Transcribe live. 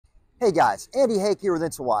Hey guys, Andy Hake here with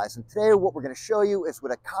Insulwise, and today what we're going to show you is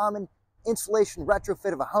what a common insulation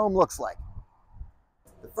retrofit of a home looks like.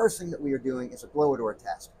 The first thing that we are doing is a blower door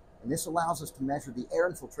test, and this allows us to measure the air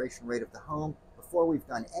infiltration rate of the home before we've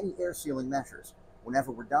done any air sealing measures.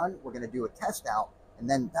 Whenever we're done, we're going to do a test out, and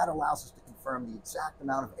then that allows us to confirm the exact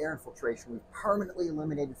amount of air infiltration we've permanently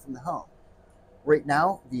eliminated from the home. Right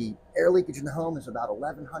now, the air leakage in the home is about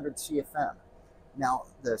 1100 CFM. Now,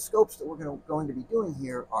 the scopes that we're going to be doing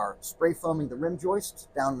here are spray foaming the rim joists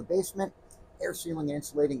down in the basement, air sealing and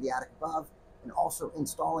insulating the attic above, and also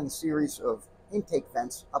installing a series of intake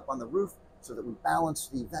vents up on the roof so that we balance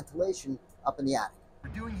the ventilation up in the attic.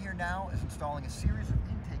 What we're doing here now is installing a series of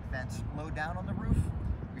intake vents low down on the roof.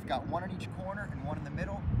 We've got one in each corner and one in the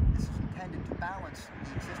middle. This is intended to balance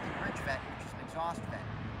the existing bridge vent, which is an exhaust vent.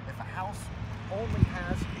 If a house only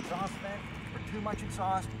has an exhaust vent or too much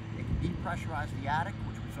exhaust, it can depressurize the attic,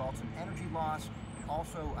 which results in energy loss and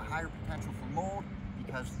also a higher potential for mold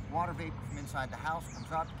because water vapor from inside the house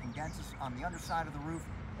comes up, condenses on the underside of the roof,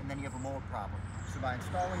 and then you have a mold problem. So by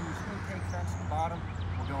installing these intake vents at the bottom,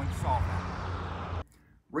 we're going to solve that.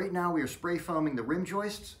 Right now we are spray foaming the rim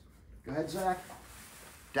joists. Go ahead, Zach.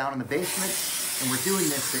 Down in the basement, and we're doing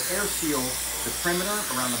this to air seal the perimeter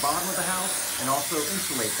around the bottom of the house and also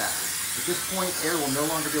insulate that. At this point, air will no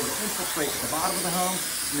longer be able to infiltrate at the bottom of the home,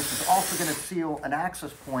 and this is also going to seal an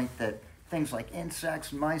access point that things like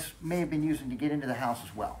insects, mice may have been using to get into the house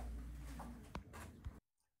as well.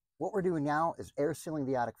 What we're doing now is air sealing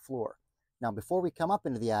the attic floor. Now, before we come up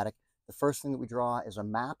into the attic, the first thing that we draw is a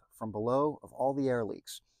map from below of all the air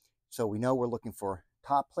leaks. So we know we're looking for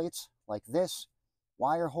top plates like this,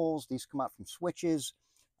 wire holes, these come out from switches.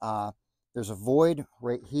 There's a void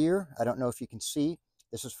right here. I don't know if you can see.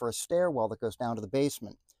 This is for a stairwell that goes down to the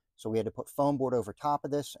basement. So we had to put foam board over top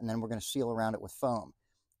of this, and then we're going to seal around it with foam.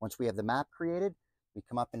 Once we have the map created, we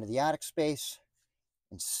come up into the attic space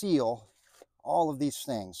and seal all of these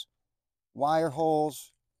things. Wire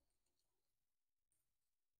holes,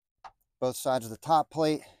 both sides of the top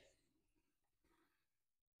plate.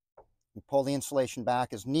 We pull the insulation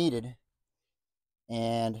back as needed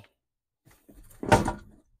and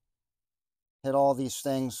hit all these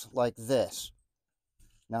things like this.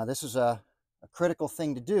 Now, this is a critical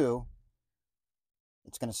thing to do.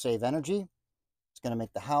 It's going to save energy. It's going to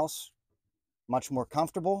make the house much more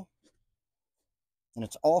comfortable. And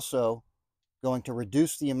it's also going to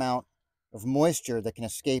reduce the amount of moisture that can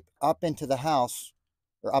escape up into the house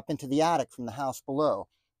or up into the attic from the house below.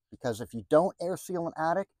 Because if you don't air seal an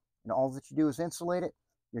attic and all that you do is insulate it,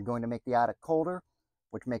 you're going to make the attic colder,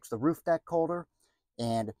 which makes the roof deck colder.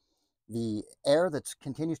 And the air that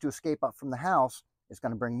continues to escape up from the house is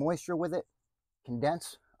going to bring moisture with it,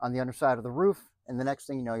 condense on the underside of the roof, and the next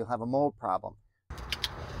thing you know, you'll have a mold problem.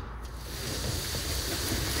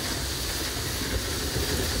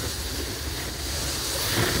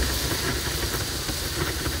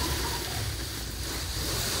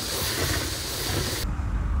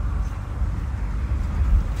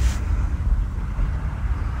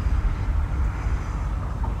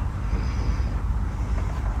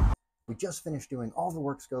 We just finished doing all the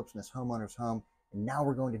work scopes in this homeowner's home, and now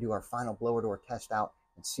we're going to do our final blower door test out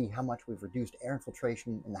and see how much we've reduced air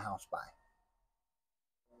infiltration in the house by.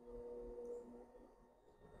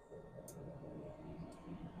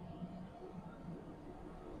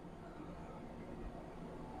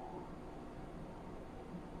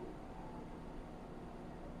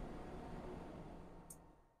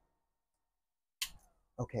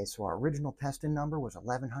 Okay, so our original testing number was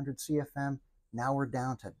 1100 CFM. Now we're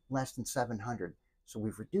down to less than 700. So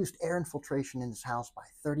we've reduced air infiltration in this house by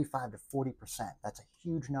 35 to 40%. That's a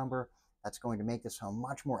huge number. That's going to make this home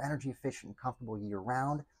much more energy efficient and comfortable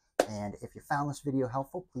year-round. And if you found this video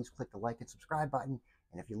helpful, please click the like and subscribe button.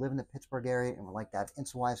 And if you live in the Pittsburgh area and would like to have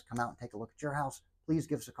Insulwise come out and take a look at your house, please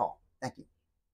give us a call. Thank you.